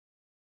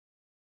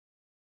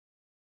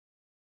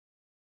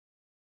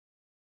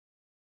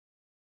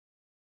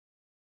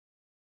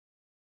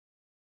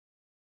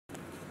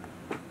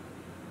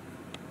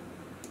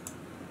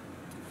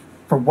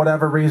for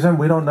whatever reason.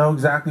 We don't know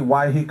exactly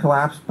why he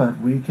collapsed, but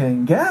we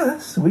can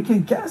guess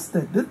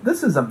that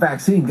this is a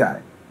vaccine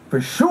guy, for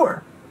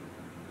sure.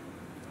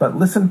 But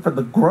listen for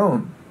the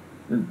groan.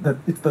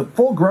 It's the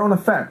full-grown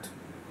effect.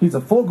 He's a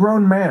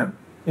full-grown man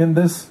in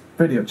this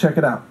video. Check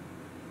it out.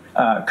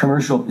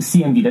 Commercial,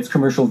 CMV, that's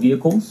commercial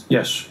vehicles?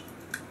 Yes.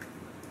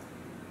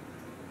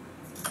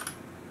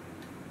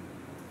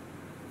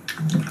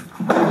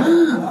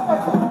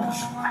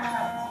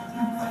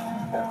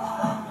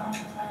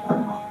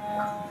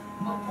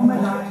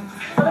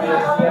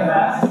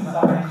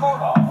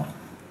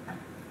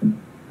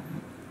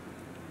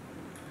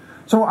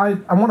 So I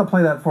want to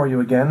play that for you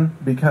again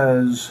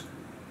because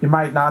you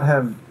might not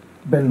have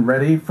been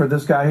ready for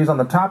this guy. He's on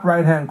the top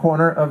right-hand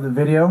corner of the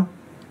video,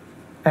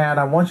 and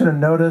I want you to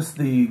notice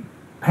the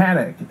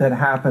panic that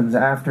happens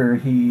after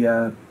he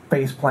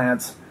face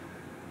plants.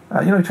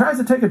 He tries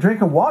to take a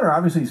drink of water.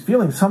 Obviously, he's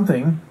feeling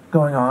something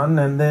going on,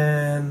 and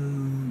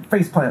then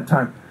face plant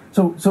time.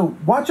 So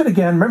watch it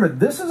again. Remember,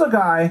 this is a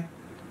guy.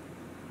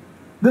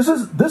 This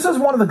is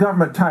one of the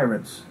government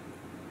tyrants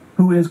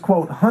who is,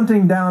 quote,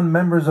 hunting down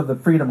members of the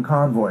Freedom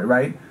Convoy,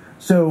 right?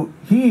 So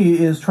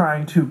he is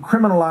trying to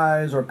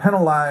criminalize or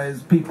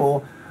penalize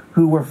people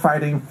who were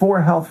fighting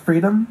for health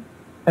freedom,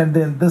 and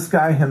then this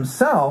guy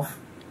himself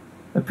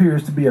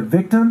appears to be a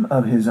victim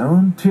of his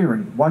own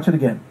tyranny. Watch it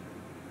again.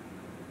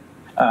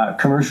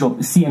 Commercial,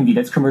 CMV,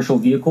 that's commercial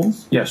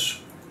vehicles? Yes.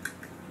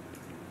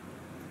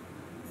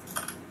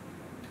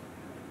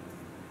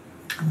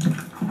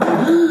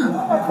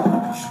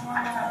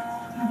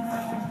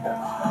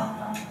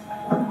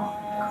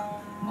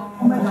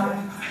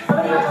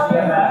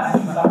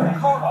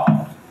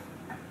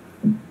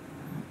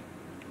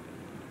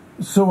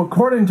 So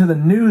according to the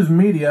news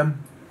media,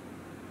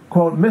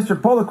 quote, Mr.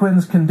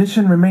 Poliquin's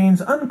condition remains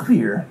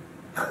unclear.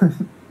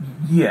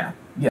 Yeah.